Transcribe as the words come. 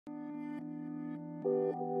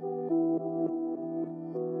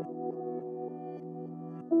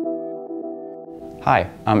Hi,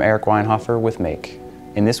 I'm Eric Weinhofer with Make.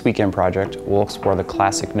 In this weekend project, we'll explore the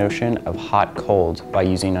classic notion of hot-cold by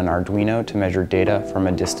using an Arduino to measure data from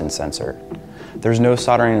a distance sensor. There's no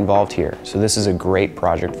soldering involved here, so this is a great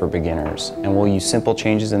project for beginners, and we'll use simple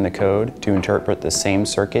changes in the code to interpret the same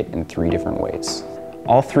circuit in 3 different ways.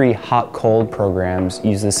 All 3 hot-cold programs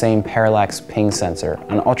use the same parallax ping sensor,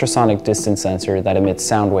 an ultrasonic distance sensor that emits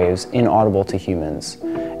sound waves inaudible to humans.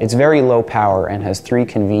 It's very low power and has 3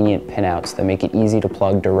 convenient pinouts that make it easy to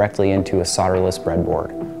plug directly into a solderless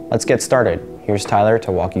breadboard. Let's get started. Here's Tyler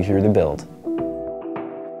to walk you through the build.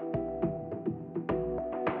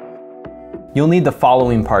 You'll need the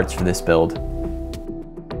following parts for this build.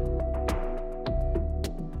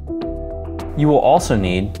 You will also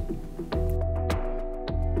need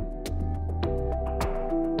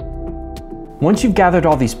Once you've gathered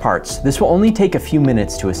all these parts, this will only take a few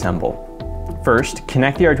minutes to assemble. First,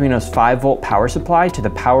 connect the Arduino's 5-volt power supply to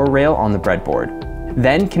the power rail on the breadboard.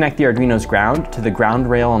 Then connect the Arduino's ground to the ground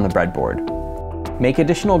rail on the breadboard. Make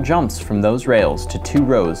additional jumps from those rails to 2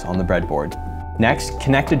 rows on the breadboard. Next,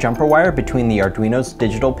 connect a jumper wire between the Arduino's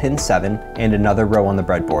digital pin 7 and another row on the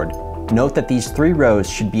breadboard. Note that these 3 rows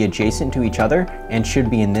should be adjacent to each other and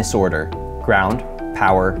should be in this order: ground,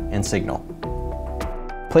 power, and signal.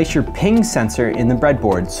 Place your ping sensor in the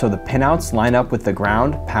breadboard so the pinouts line up with the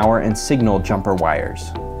ground, power, and signal jumper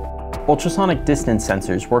wires. Ultrasonic distance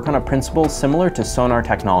sensors work on a principle similar to sonar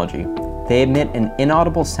technology. They emit an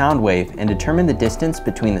inaudible sound wave and determine the distance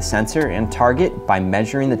between the sensor and target by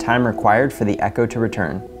measuring the time required for the echo to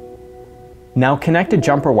return. Now connect a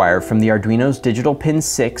jumper wire from the Arduino's digital pin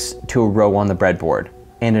 6 to a row on the breadboard,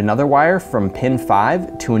 and another wire from pin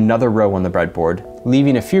 5 to another row on the breadboard,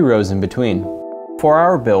 leaving a few rows in between. For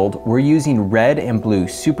our build, we're using red and blue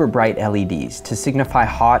super bright LEDs to signify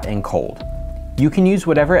hot and cold. You can use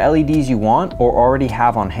whatever LEDs you want or already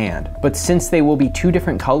have on hand, but since they will be 2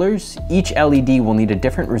 different colors, each LED will need a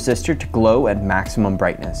different resistor to glow at maximum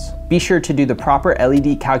brightness. Be sure to do the proper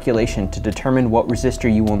LED calculation to determine what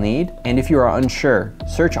resistor you will need, and if you are unsure,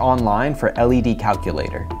 search online for LED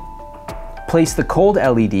calculator. Place the cold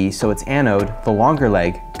LED so its anode, the longer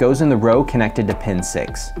leg, goes in the row connected to pin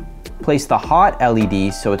 6. Place the hot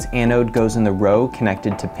LED so its anode goes in the row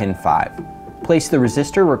connected to pin 5. Place the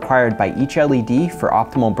resistor required by each LED for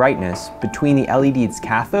optimal brightness between the LED's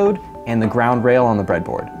cathode and the ground rail on the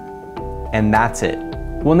breadboard. And that's it.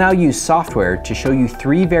 We'll now use software to show you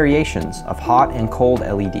 3 variations of hot and cold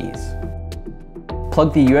LEDs.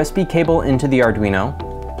 Plug the USB cable into the Arduino,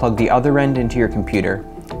 plug the other end into your computer.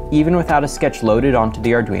 Even without a sketch loaded onto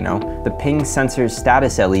the Arduino, the ping sensor's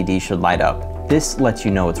status LED should light up. This lets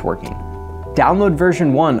you know it's working. Download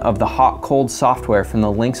version 1 of the hot-cold software from the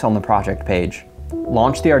links on the project page.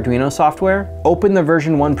 Launch the Arduino software, open the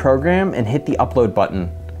version 1 program, and hit the upload button.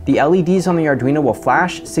 The LEDs on the Arduino will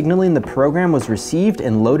flash, signaling the program was received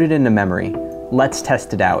and loaded into memory. Let's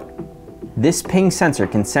test it out. This ping sensor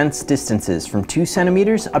can sense distances from 2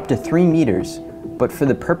 centimeters up to 3 meters, but for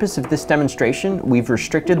the purpose of this demonstration, we've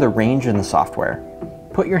restricted the range in the software.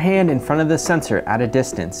 Put your hand in front of the sensor at a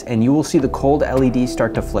distance and you will see the cold LED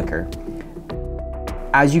start to flicker.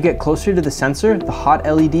 As you get closer to the sensor, the hot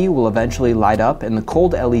LED will eventually light up and the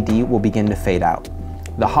cold LED will begin to fade out.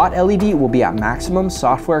 The hot LED will be at maximum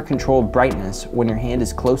software-controlled brightness when your hand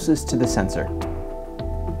is closest to the sensor.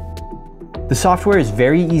 The software is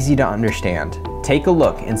very easy to understand. Take a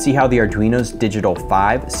look and see how the Arduino's digital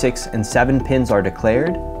 5, 6, and 7 pins are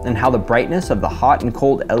declared, and how the brightness of the hot and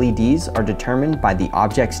cold LEDs are determined by the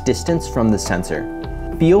object's distance from the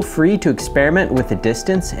sensor. Feel free to experiment with the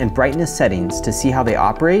distance and brightness settings to see how they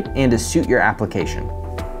operate and to suit your application.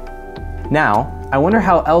 Now, I wonder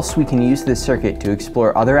how else we can use this circuit to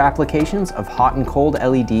explore other applications of hot and cold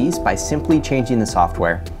LEDs by simply changing the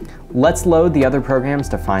software. Let's load the other programs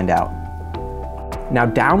to find out. Now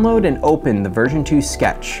download and open the version 2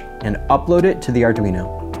 sketch and upload it to the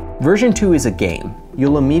Arduino. Version 2 is a game.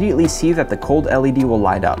 You'll immediately see that the cold LED will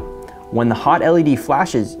light up. When the hot LED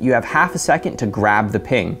flashes, you have half a second to grab the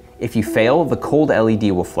ping. If you fail, the cold LED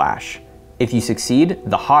will flash. If you succeed,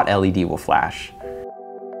 the hot LED will flash.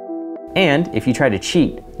 And if you try to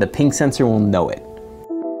cheat, the ping sensor will know it.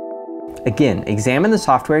 Again, examine the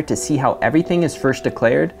software to see how everything is first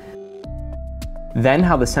declared, then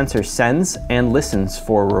how the sensor sends and listens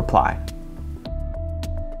for a reply.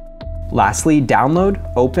 Lastly,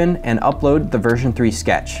 download, open, and upload the version 3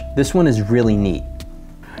 sketch. This one is really neat.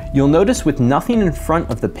 You'll notice with nothing in front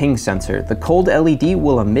of the ping sensor, the cold LED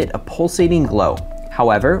will emit a pulsating glow.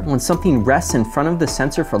 However, when something rests in front of the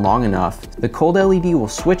sensor for long enough, the cold LED will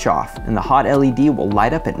switch off and the hot LED will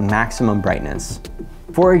light up at maximum brightness.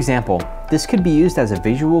 For example, this could be used as a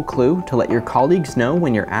visual clue to let your colleagues know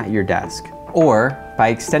when you're at your desk. Or, by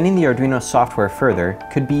extending the Arduino software further,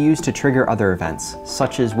 could be used to trigger other events,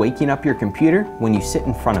 such as waking up your computer when you sit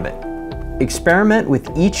in front of it. Experiment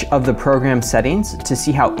with each of the program settings to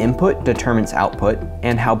see how input determines output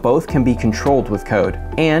and how both can be controlled with code.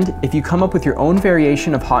 And if you come up with your own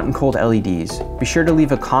variation of hot and cold LEDs, be sure to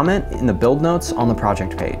leave a comment in the build notes on the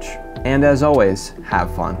project page. And as always,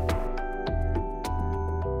 have fun.